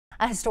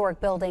A historic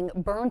building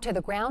burned to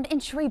the ground in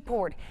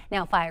Shreveport.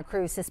 Now fire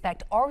crews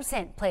suspect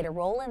arson played a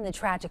role in the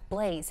tragic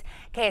blaze.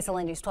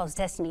 KSLA News 12's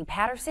Destiny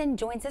Patterson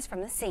joins us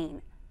from the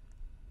scene.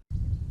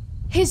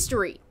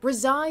 History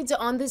resides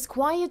on this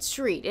quiet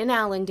street in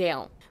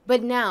Allendale,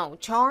 but now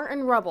char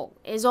and rubble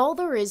is all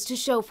there is to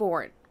show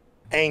for it.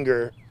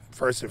 Anger,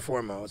 first and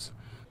foremost.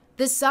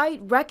 The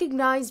site,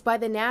 recognized by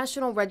the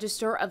National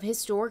Register of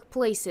Historic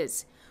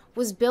Places,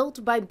 was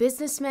built by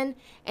businessman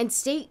and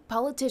state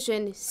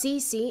politician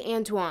C.C.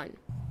 Antoine.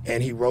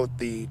 And he wrote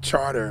the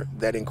charter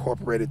that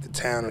incorporated the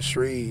town of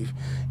Shreve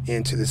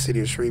into the city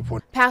of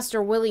Shreveport.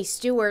 Pastor Willie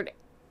Stewart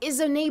is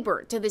a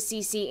neighbor to the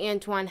C.C.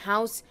 Antoine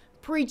House,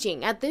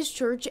 preaching at this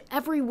church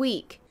every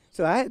week.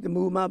 So I had to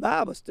move my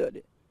Bible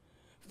study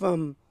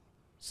from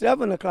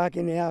 7 o'clock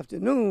in the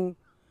afternoon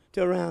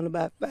to around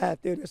about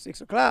 5:30 or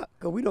 6 o'clock,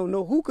 because we don't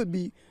know who could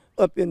be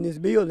up in this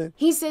building.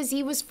 He says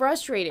he was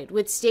frustrated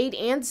with state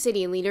and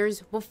city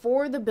leaders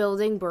before the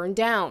building burned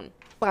down.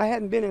 I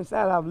hadn't been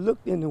inside. I've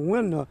looked in the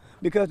window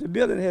because the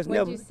building has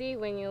never... What did you see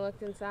when you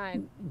looked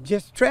inside?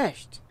 Just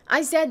trashed.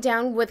 I sat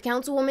down with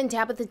Councilwoman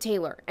Tabitha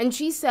Taylor, and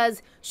she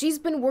says she's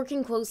been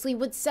working closely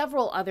with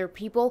several other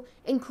people,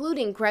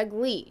 including Craig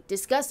Lee,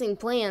 discussing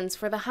plans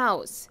for the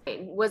house.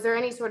 Was there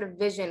any sort of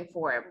vision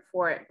for it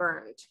before it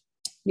burned?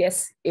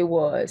 Yes, it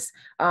was.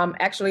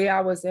 Actually,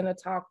 I was in a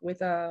talk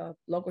with a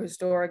local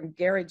historian,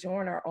 Gary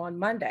Joyner, on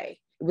Monday.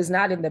 It was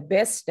not in the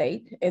best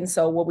state, and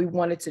so what we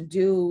wanted to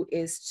do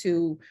is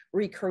to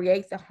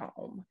recreate the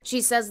home.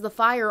 She says the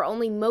fire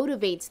only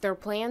motivates their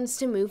plans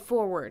to move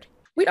forward.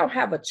 We don't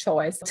have a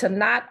choice. To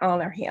not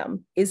honor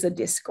him is a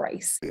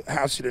disgrace. The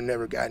house should have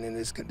never gotten in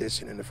this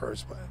condition in the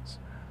first place.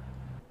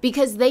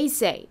 Because they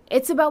say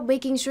it's about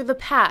making sure the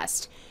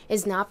past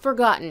is not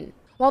forgotten.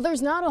 While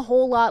there's not a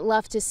whole lot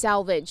left to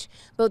salvage,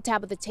 both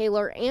Tabitha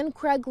Taylor and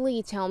Craig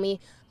Lee tell me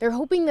they're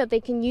hoping that they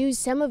can use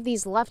some of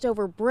these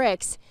leftover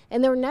bricks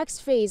in their next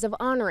phase of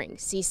honoring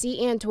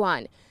C.C.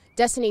 Antoine.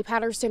 Destiny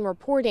Patterson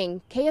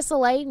reporting,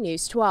 KSLA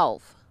News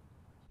 12.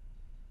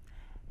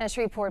 Now,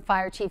 Shreveport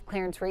Fire Chief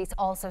Clarence Reese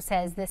also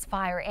says this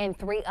fire and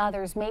 3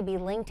 others may be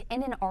linked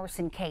in an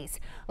arson case.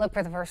 Look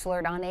for the first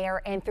alert on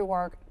air and through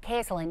our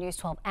KSLA News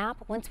 12 app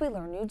once we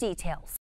learn new details.